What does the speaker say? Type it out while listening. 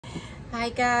Hi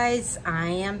guys, I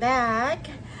am back.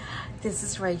 This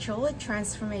is Rachel with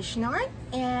Transformation Art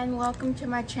and welcome to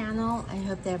my channel. I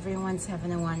hope that everyone's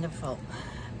having a wonderful,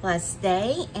 blessed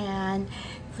day, and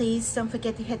please don't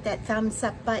forget to hit that thumbs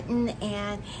up button,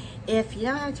 and if you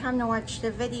don't have time to watch the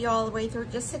video all the way through,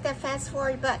 just hit that fast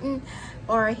forward button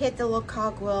or hit the little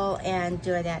cogwheel and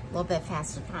do it at a little bit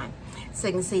faster time so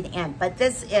you can see the end. But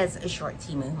this is a short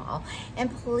Temu haul, and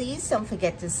please don't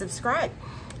forget to subscribe.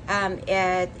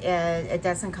 It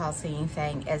doesn't cost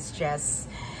anything. It's just,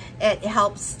 it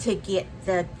helps to get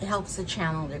helps the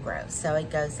channel to grow, so it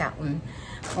goes out and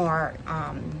more,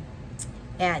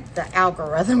 and the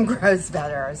algorithm grows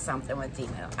better or something with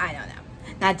Temu. I don't know,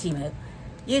 not Temu,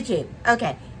 YouTube.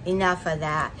 Okay, enough of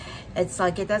that. It's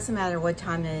like, it doesn't matter what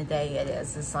time of the day it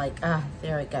is. It's like,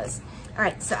 there it goes. All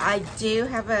right, so I do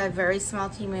have a very small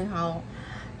Temu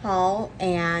haul,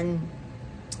 and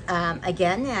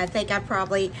again, I think I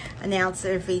probably announced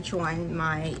it for each one.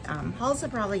 My hauls are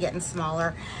probably getting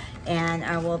smaller, and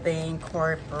I will be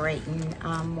incorporating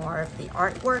more of the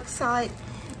artwork side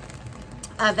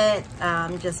of it,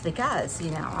 just because,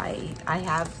 you know, I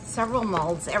have several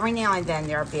molds. Every now and then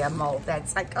there'll be a mold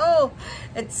that's like, oh,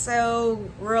 it's so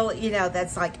really, you know,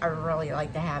 that's like, I really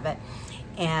like to have it,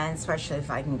 and especially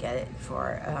if I can get it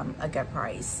for a good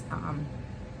price,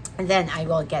 and then I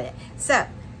will get it. So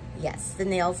yes, the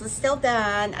nails are still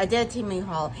done. I did a Temu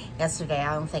haul yesterday.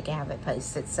 I don't think I have it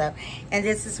posted. So, and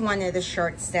this is one of the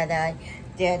shirts that I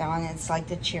did on. It's like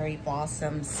the cherry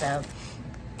blossoms. So,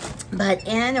 but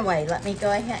anyway, let me go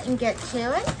ahead and get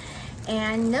to it.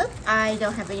 And nope, I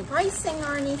don't have any pricing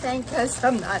or anything because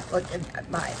I'm not looking at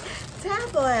my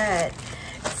tablet.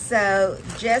 So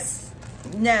just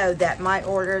know that my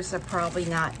orders are probably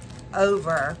not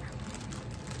over.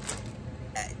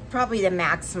 Probably the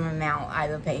maximum amount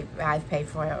I've paid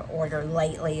for an order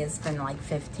lately has been like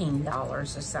 $15 or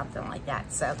something like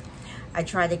that. So I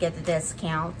try to get the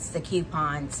discounts, the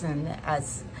coupons,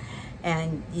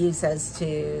 and use those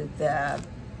to the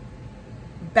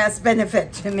best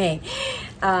benefit to me.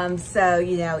 So,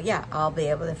 you know, yeah, I'll be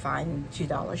able to find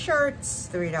 $2 shirts,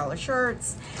 $3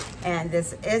 shirts, and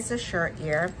this is a shirt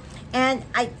here. And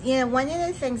you know, one of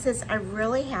the things is I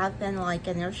really have been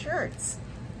liking their shirts.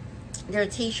 Their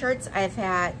t-shirts, I've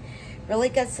had really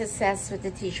good success with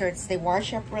the t-shirts. They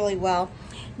wash up really well.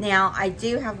 Now, I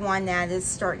do have one that is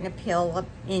starting to peel up,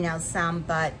 you know, some,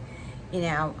 but, you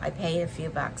know, I paid a few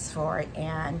bucks for it,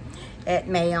 and it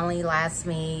may only last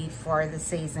me for the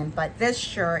season. But this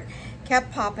shirt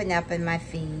kept popping up in my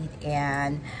feed,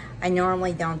 and I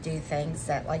normally don't do things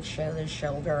that like show the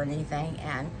shoulder or anything,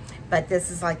 but this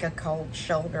is like a cold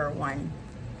shoulder one.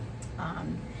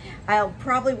 I'll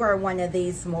probably wear one of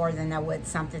these more than I would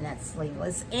something that's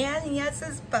sleeveless. And yes,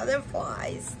 it's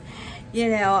butterflies. You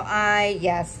know,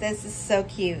 yes, this is so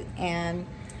cute. And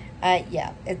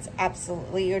yeah, it's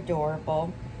absolutely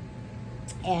adorable.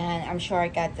 And I'm sure I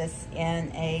got this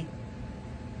in a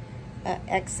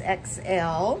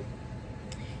XXL,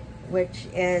 which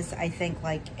is, I think,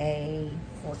 like a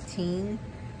 14,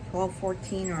 12,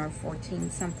 14, or a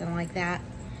 14, something like that.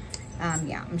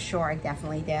 Yeah, I'm sure I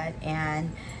definitely did.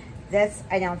 And this,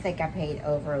 I don't think I paid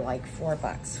over like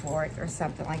 $4 for it or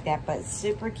something like that, but it's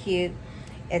super cute.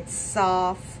 It's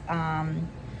soft. I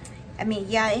mean,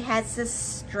 yeah, it has this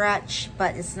stretch,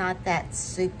 but it's not that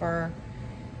super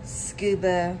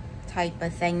scuba type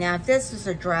of thing. Now, if this was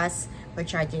a dress,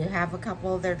 which I do have a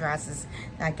couple of their dresses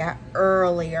that I got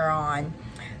earlier on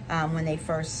when they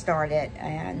first started,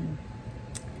 and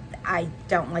I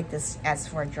don't like this as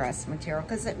for a dress material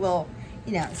because it will,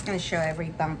 you know, it's going to show every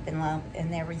bump and lump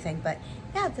and everything. But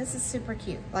yeah, this is super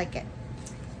cute. Like it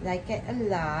a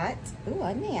lot. Ooh,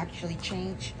 I may actually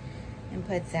change and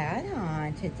put that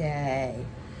on today.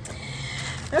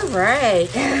 All right,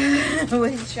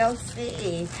 we shall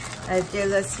see. Do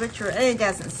the switcher. It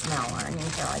doesn't smell or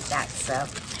anything like that, so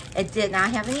it did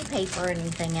not have any paper or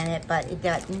anything in it, but it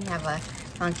doesn't have a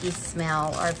funky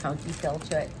smell or a funky feel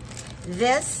to it.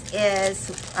 This is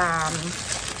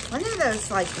one of those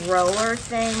like roller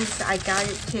things. I got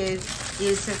it to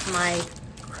use with my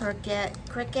Cricut,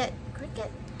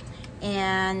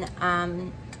 and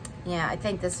yeah, I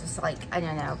think this was like, I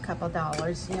don't know, a couple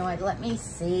dollars. You know what, let me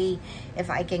see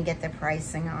if I can get the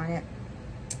pricing on it,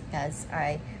 because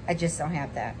I just don't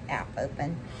have that app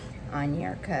open on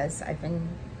here because I've been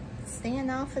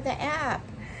staying off of the app.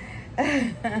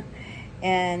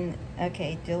 And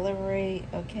okay, delivery,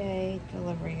 okay,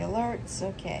 delivery alerts,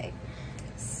 okay.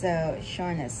 So it's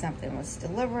showing us something was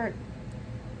delivered.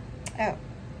 Oh,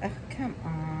 come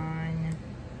on.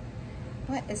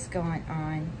 What is going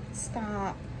on?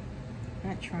 Stop. I'm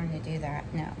not trying to do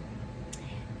that, no.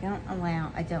 Don't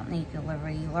allow, I don't need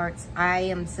delivery alerts. I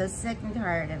am so sick and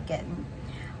tired of getting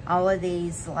all of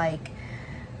these like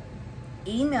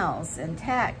emails and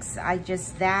texts.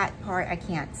 That part, I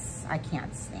can't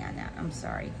stand that. I'm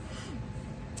sorry.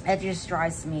 It just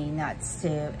drives me nuts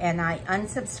too. And I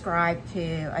unsubscribe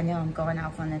to, I know I'm going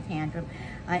off on a tantrum.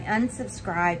 I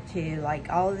unsubscribe to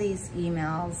like all of these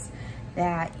emails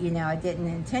that, you know, I didn't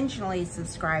intentionally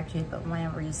subscribe to, but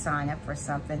whenever you sign up for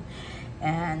something,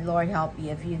 and Lord help you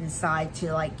if you decide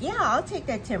to like, yeah, I'll take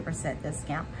that 10%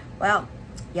 discount. Well,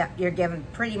 yeah, you're giving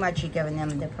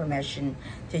them the permission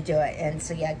to do it. And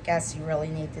so, yeah, I guess you really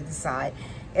need to decide,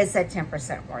 is that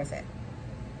 10% worth it?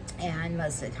 And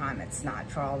most of the time it's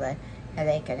not, for all the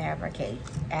headache and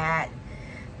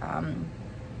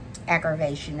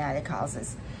aggravation that it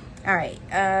causes. All right,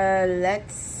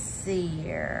 let's see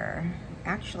here.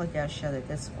 Actually, it does show that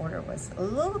this order was a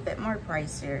little bit more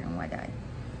pricier than what I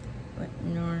would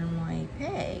normally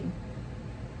pay.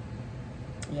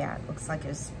 Yeah, it looks like it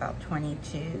was about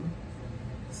 22.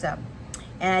 So,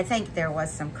 and I think there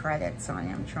was some credits on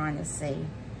it. I'm trying to see.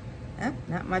 Oh,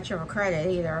 not much of a credit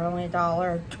either. Only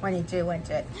 $1.22 went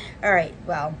to it. All right,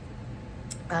 well,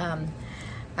 I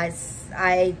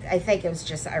think it was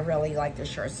just, I really like the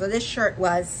shirt. So this shirt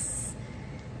was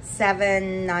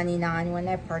 $7.99 when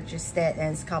I purchased it,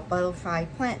 and it's called Butterfly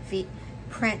Print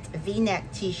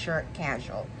V-neck T-shirt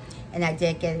casual. And I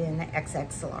did get it in the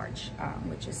XX large,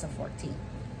 which is a 14.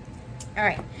 All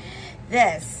right,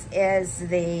 this is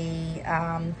the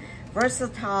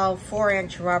versatile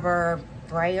 4-inch rubber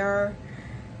brayer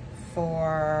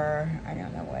for, I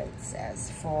don't know what it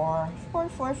says, for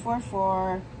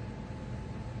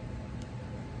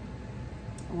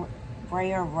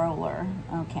brayer roller.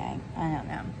 Okay, I don't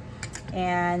know.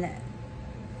 And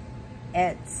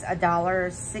it's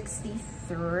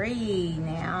 $1.63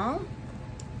 now.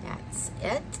 That's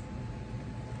it.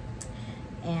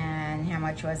 And how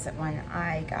much was it when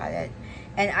I got it?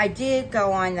 And I did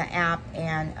go on the app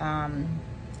and, are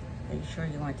you sure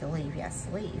you want to leave? Yes,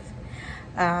 leave.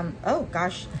 Oh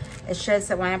gosh, it shows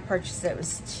that when I purchased it, it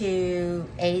was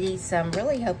 $2.80. So I'm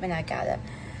really hoping I got a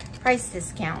price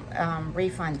discount,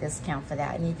 refund discount for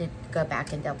that. I need to go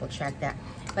back and double check that.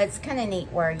 But it's kind of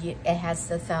neat where it has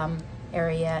the thumb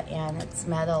area, and its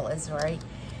metal is very,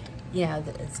 you know,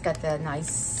 it's got the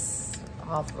nice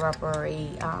off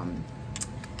rubbery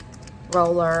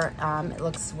roller. It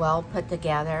looks well put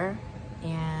together,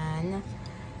 and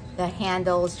the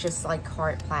handle is just like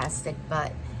hard plastic,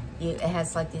 but it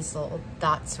has like these little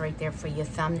dots right there for your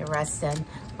thumb to rest in,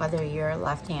 whether you're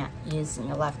using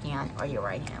your left hand or your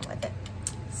right hand with it.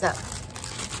 So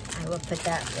I will put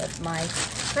that with my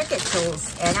Cricut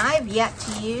tools, and I've yet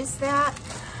to use that.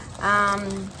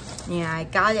 Yeah, I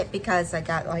got it because I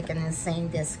got like an insane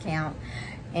discount,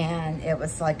 and it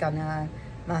was like on a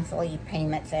monthly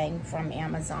payment thing from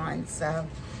Amazon. So,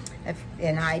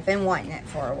 and I've been wanting it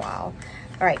for a while.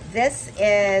 All right, this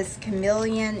is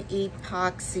Chameleon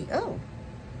Epoxy. Oh,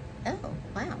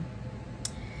 wow.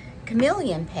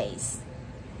 Chameleon paste.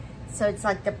 So it's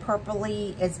like the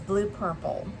purpley, it's blue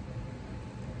purple.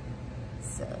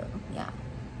 So yeah,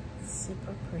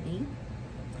 super pretty.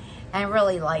 And I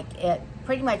really like it.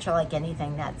 Pretty much I like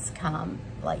anything that's come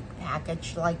like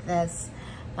packaged like this.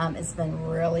 It's been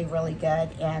really, really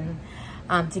good. And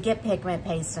to get pigment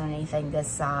paste on anything this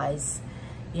size,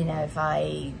 you know, if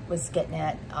I was getting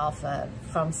it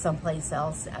from someplace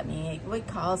else, I mean, it would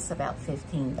cost about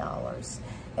 $15,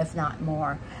 if not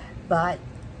more. But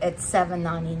it's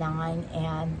 $7.99,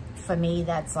 and for me,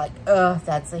 that's like,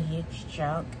 that's a huge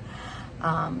chunk.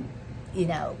 You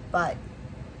know, but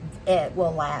it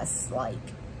will last, like,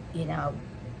 you know,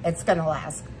 it's gonna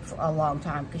last for a long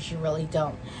time, because you really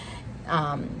don't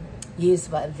use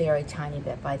but a very tiny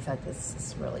bit. But I thought this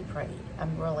is really pretty.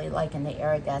 I'm really liking the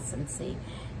iridescency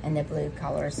and the blue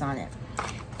colors on it.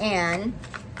 And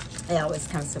it always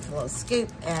comes with a little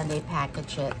scoop, and they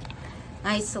package it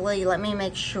nicely. Let me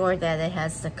make sure that it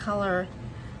has the color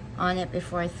on it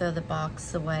before I throw the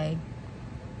box away.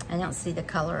 I don't see the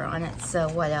color on it, so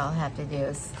what I'll have to do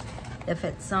is, if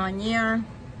it's on here,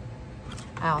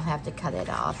 I'll have to cut it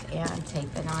off and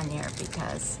tape it on here,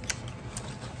 because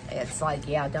it's like,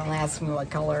 yeah, don't ask me what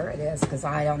color it is, because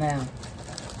I don't know.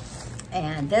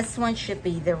 And this one should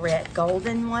be the red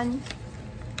golden one.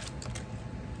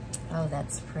 Oh,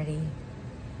 that's pretty.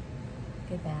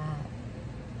 Look at that.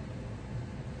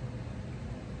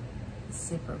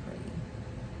 Super pretty.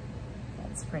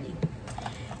 That's pretty.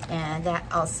 And that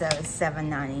also is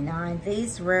 $7.99.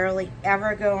 These rarely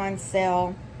ever go on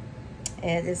sale.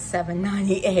 It is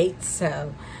 $7.98,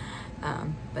 so,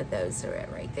 but those are it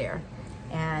right there.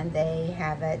 And they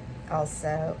have it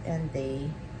also in the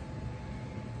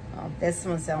now. This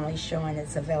one's only showing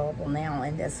it's available now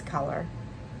in this color.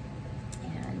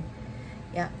 And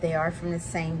yeah, they are from the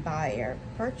same buyer,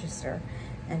 purchaser.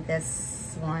 And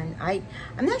this one, I'm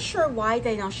not sure why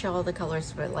they don't show all the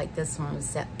colors, but like this one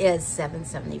is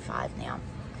 $7.75 now.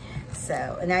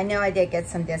 So, and I know I did get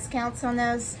some discounts on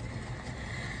those.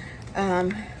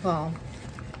 Well,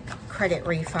 credit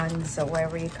refunds or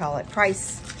whatever you call it,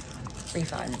 price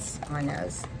refunds on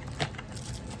those.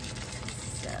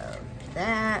 So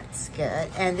that's good.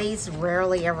 And these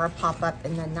rarely ever pop up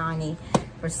in the 90%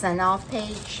 off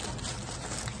page.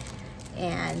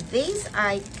 And these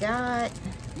I got,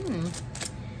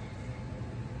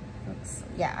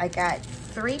 yeah, I got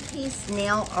 3-piece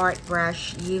nail art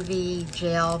brush UV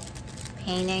gel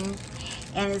painting.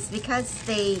 And it's because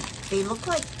they look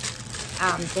like,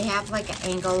 they have like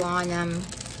an angle on them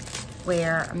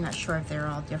where I'm not sure if they're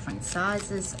all different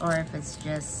sizes or if it's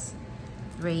just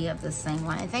 3 of the same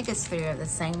one. I think it's 3 of the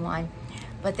same one,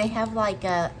 but they have like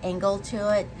a angle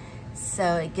to it,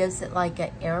 so it gives it like an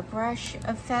airbrush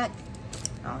effect.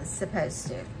 Oh, it's supposed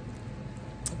to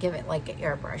give it like an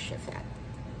airbrush effect.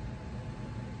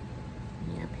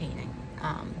 You know, painting.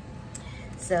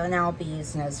 So now I'll be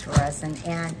using those for resin,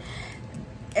 and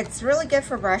it's really good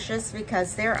for brushes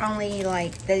because they're only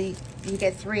like, you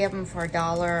get 3 of them for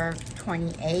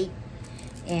 $1.28,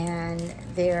 and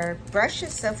their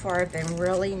brushes so far have been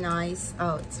really nice.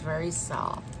 Oh, it's very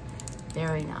soft,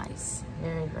 very nice,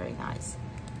 very, very nice.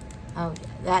 Oh,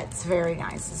 that's very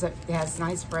nice. It has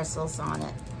nice bristles on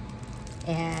it.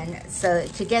 And so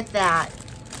to get that,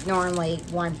 normally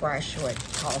one brush would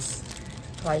cost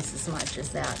twice as much as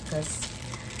that, because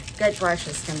good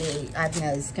brushes can be, I've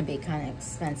noticed, can be kind of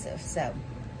expensive. So,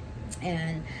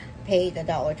 and paid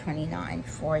 $1.29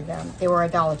 for them. They were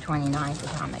 $1.29 the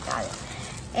time I got it.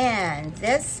 And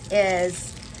this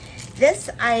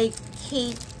I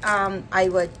keep, I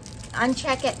would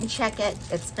uncheck it and check it.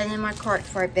 It's been in my cart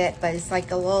for a bit, but it's like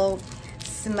a little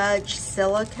smudge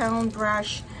silicone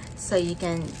brush, so you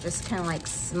can just kind of like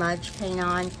smudge paint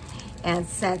on. And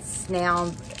since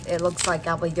now it looks like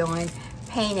I'll be doing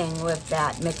painting with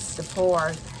that mix to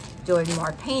pour, doing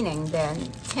more painting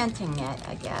than tinting it,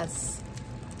 I guess.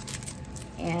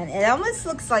 And it almost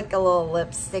looks like a little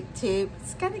lipstick tube.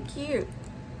 It's kind of cute.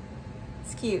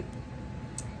 It's cute.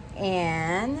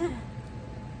 And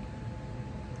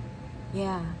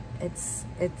yeah, it's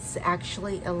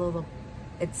actually a little,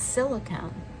 it's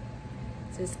silicone.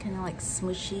 So it's kind of like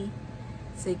smushy.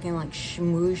 So you can like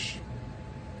smoosh.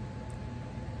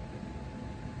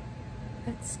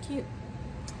 That's cute.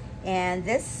 And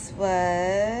this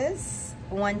was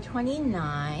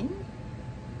 $1.29.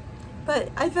 But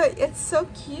I thought it's so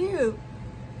cute.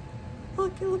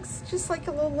 Look, it looks just like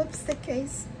a little lipstick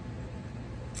case.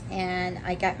 And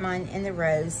I got mine in the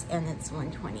rose, and it's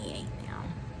 $1.28 now.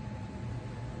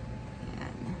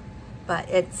 But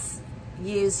it's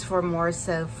used for more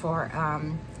so for,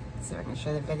 so I can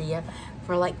show the video,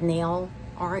 for like nail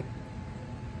art.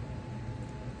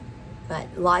 But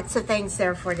lots of things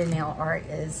there for the nail art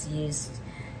is used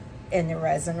in the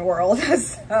resin world.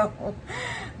 So,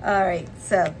 all right,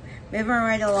 so moving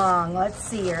right along. Let's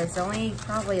see here. It's only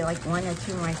probably like 1 or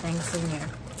 2 more things in here.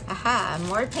 Aha,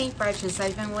 more paintbrushes.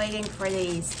 I've been waiting for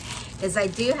these, because I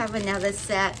do have another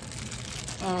set,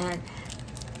 and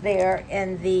they're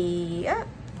in the,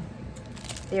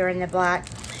 they're in the black.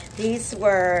 These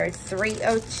were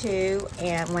 $3.02,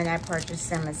 and when I purchased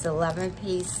them, it's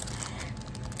 11-piece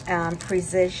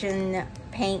precision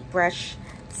paintbrush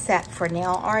set for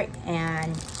nail art.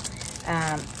 And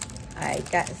I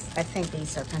think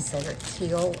these are considered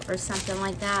teal or something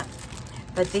like that.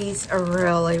 But these are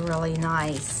really, really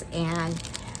nice. And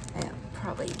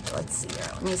probably, let's see here.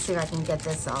 Let me see if I can get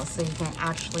this off so you can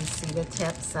actually see the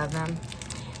tips of them.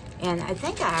 And I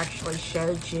think I actually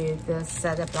showed you the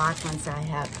set of black ones I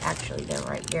have. Actually, they're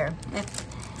right here.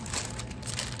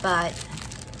 But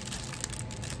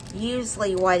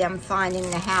usually what I'm finding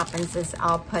that happens is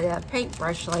I'll put a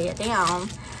paintbrush, lay it down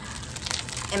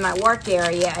in my work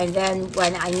area, and then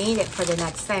when I need it for the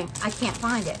next thing, I can't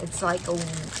find it. It's like,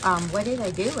 what did I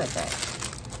do with it?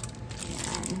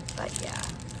 But yeah,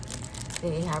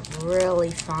 they have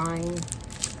really fine,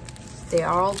 they're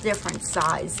all different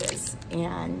sizes,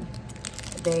 and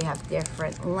they have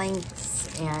different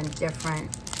lengths and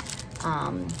different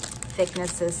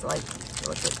thicknesses. Like,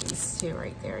 look at these two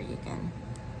right there. You can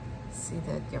see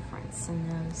the difference in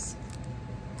those.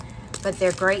 But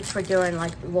they're great for doing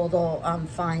like little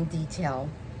fine detail.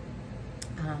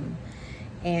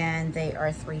 And they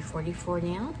are $3.44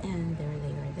 now, and there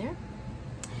they are there.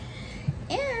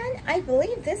 And I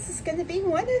believe this is going to be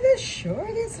one of the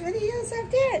shortest videos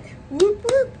I've did. Whoop,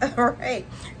 whoop. All right.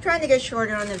 Trying to get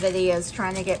shorter on the videos,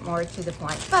 trying to get more to the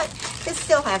point, but it's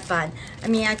still have fun. I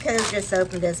mean, I could have just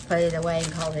opened this, put it away,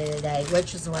 and called it a day,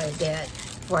 which is what I did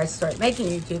before I started making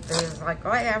YouTube videos. Like,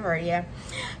 whatever, yeah.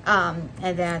 And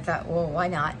then I thought, well, why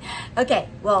not? Okay,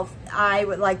 well, I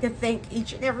would like to thank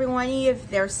each and every one of you. If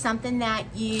there's something that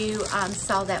you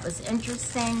saw that was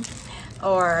interesting,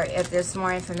 or if there's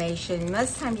more information,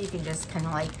 most times you can just kind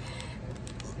of like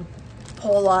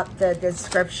pull up the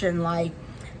description, like,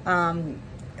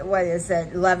 what is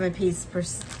it, 11-piece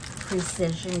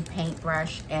precision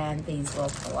paintbrush, and these will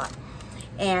pull up.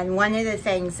 And one of the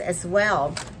things as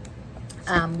well,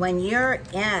 when you're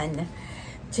in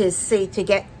to see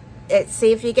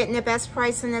if you're getting the best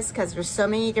price on this, because there's so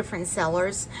many different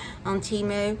sellers on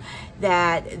Temu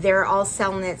that they're all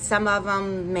selling it. Some of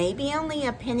them maybe only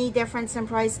a penny difference in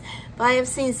price, but I have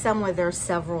seen some where there's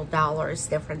several dollars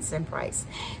difference in price.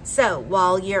 So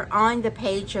while you're on the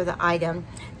page of the item,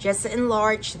 just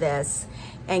enlarge this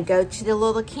and go to the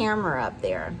little camera up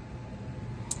there.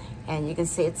 And you can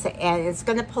see it's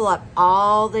going to pull up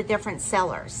all the different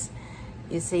sellers.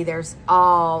 You see there's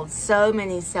so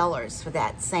many sellers for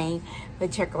that same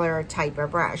particular type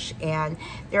of brush. And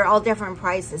they're all different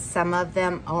prices. Some of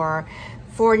them are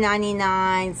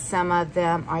 $4.99, some of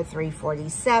them are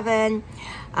 $3.47,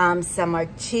 some are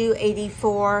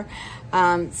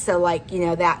 $2.84. So like, you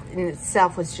know, that in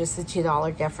itself was just a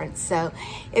 $2 difference. So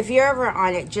if you're ever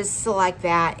on it, just select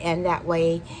that, and that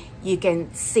way you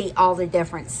can see all the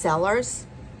different sellers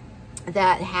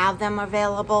that have them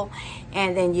available,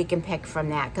 and then you can pick from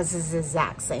that, because it's the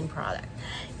exact same product,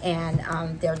 and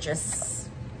they're just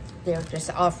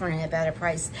offering a better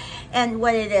price. And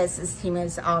what it is Temu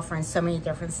is offering so many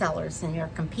different sellers, and you're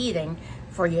competing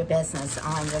for your business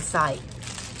on the site.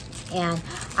 And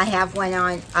I have one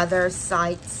on other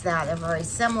sites that are very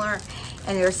similar,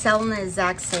 and they're selling the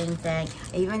exact same thing.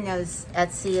 Even though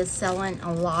Etsy is selling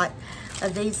a lot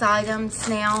of these items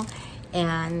now,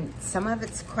 and some of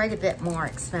it's quite a bit more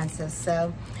expensive.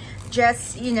 So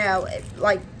just, you know,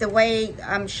 like the way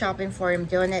I'm shopping for it, I'm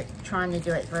doing it, trying to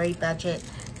do it very budget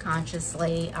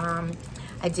consciously.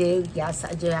 I do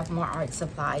have more art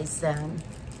supplies than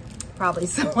probably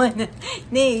someone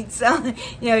needs.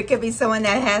 You know, it could be someone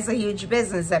that has a huge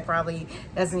business that probably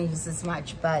doesn't use as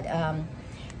much, but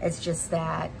it's just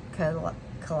that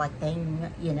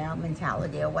collecting, you know,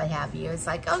 mentality or what have you. It's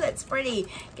like, oh, that's pretty,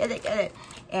 get it.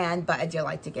 But I do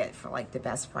like to get it for like the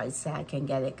best price that I can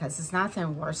get it, because it's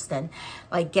nothing worse than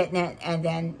like getting it and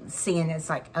then seeing it's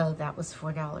like, oh, that was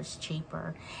 $4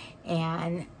 cheaper.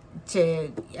 And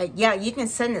yeah, you can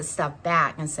send this stuff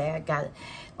back and say I got it,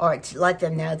 or to let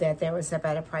them know that there was a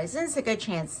better price. And it's a good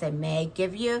chance they may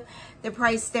give you the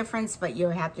price difference, but you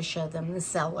have to show them the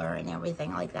seller and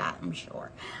everything like that, I'm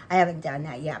sure. I haven't done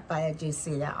that yet, but I do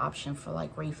see that option for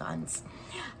like refunds.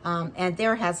 And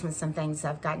there has been some things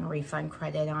I've gotten refund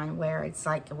credit on where it's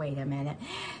like, wait a minute.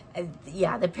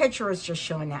 Yeah, the picture was just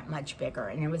showing that much bigger,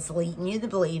 and it was leading you to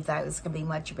believe that it was going to be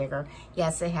much bigger.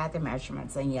 Yes, it had the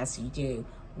measurements, and yes, you do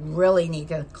really need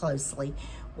to closely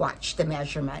watch the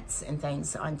measurements and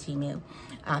things on Temu.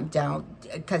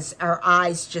 Because our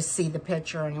eyes just see the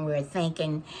picture and we're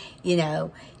thinking, you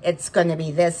know, it's going to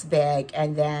be this big,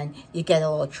 and then you get a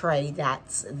little tray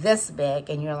that's this big,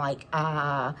 and you're like,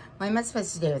 what am I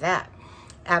supposed to do with that?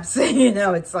 Absolutely, you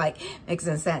know, it's like, makes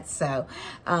no sense. So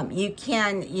you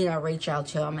can, you know, reach out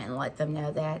to them and let them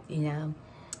know that, you know,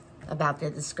 about the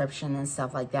description and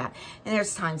stuff like that. And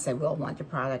there's times they will want the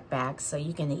product back, so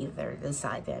you can either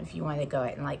decide that if you want to go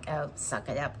ahead and like, oh, suck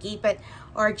it up, keep it,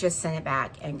 or just send it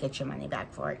back and get your money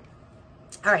back for it.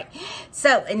 All right,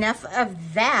 so enough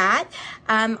of that.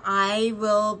 I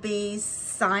will be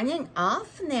signing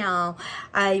off now.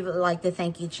 I would like to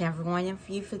thank each and every one of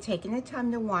you for taking the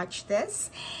time to watch this.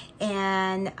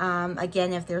 And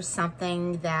again, if there's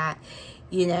something that,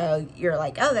 you know, you're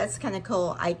like, oh, that's kind of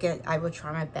cool, I will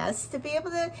try my best to be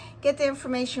able to get the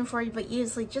information for you, but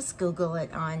usually just Google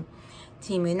it on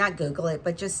Temu. Not Google it,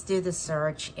 but just do the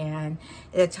search and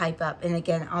it'll type up. And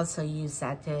again, also use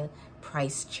that to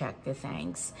price check the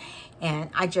things. And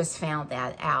I just found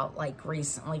that out like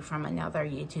recently from another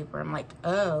YouTuber. I'm like,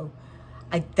 oh,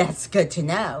 that's good to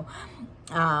know.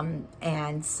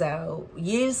 And so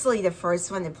usually the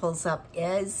first one that pulls up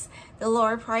is the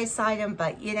lower price item,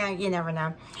 but you know, you never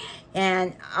know.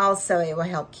 And also it will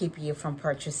help keep you from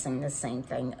purchasing the same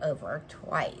thing over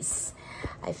twice.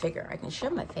 I figure I can show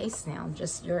my face now.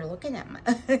 Just you're looking at my,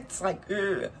 it's like,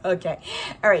 okay.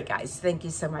 All right, guys, thank you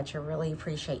so much. I really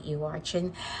appreciate you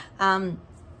watching.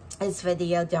 this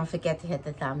video, don't forget to hit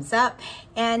the thumbs up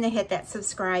and hit that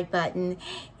subscribe button.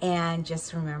 And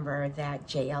just remember that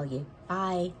JLU.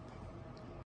 Bye.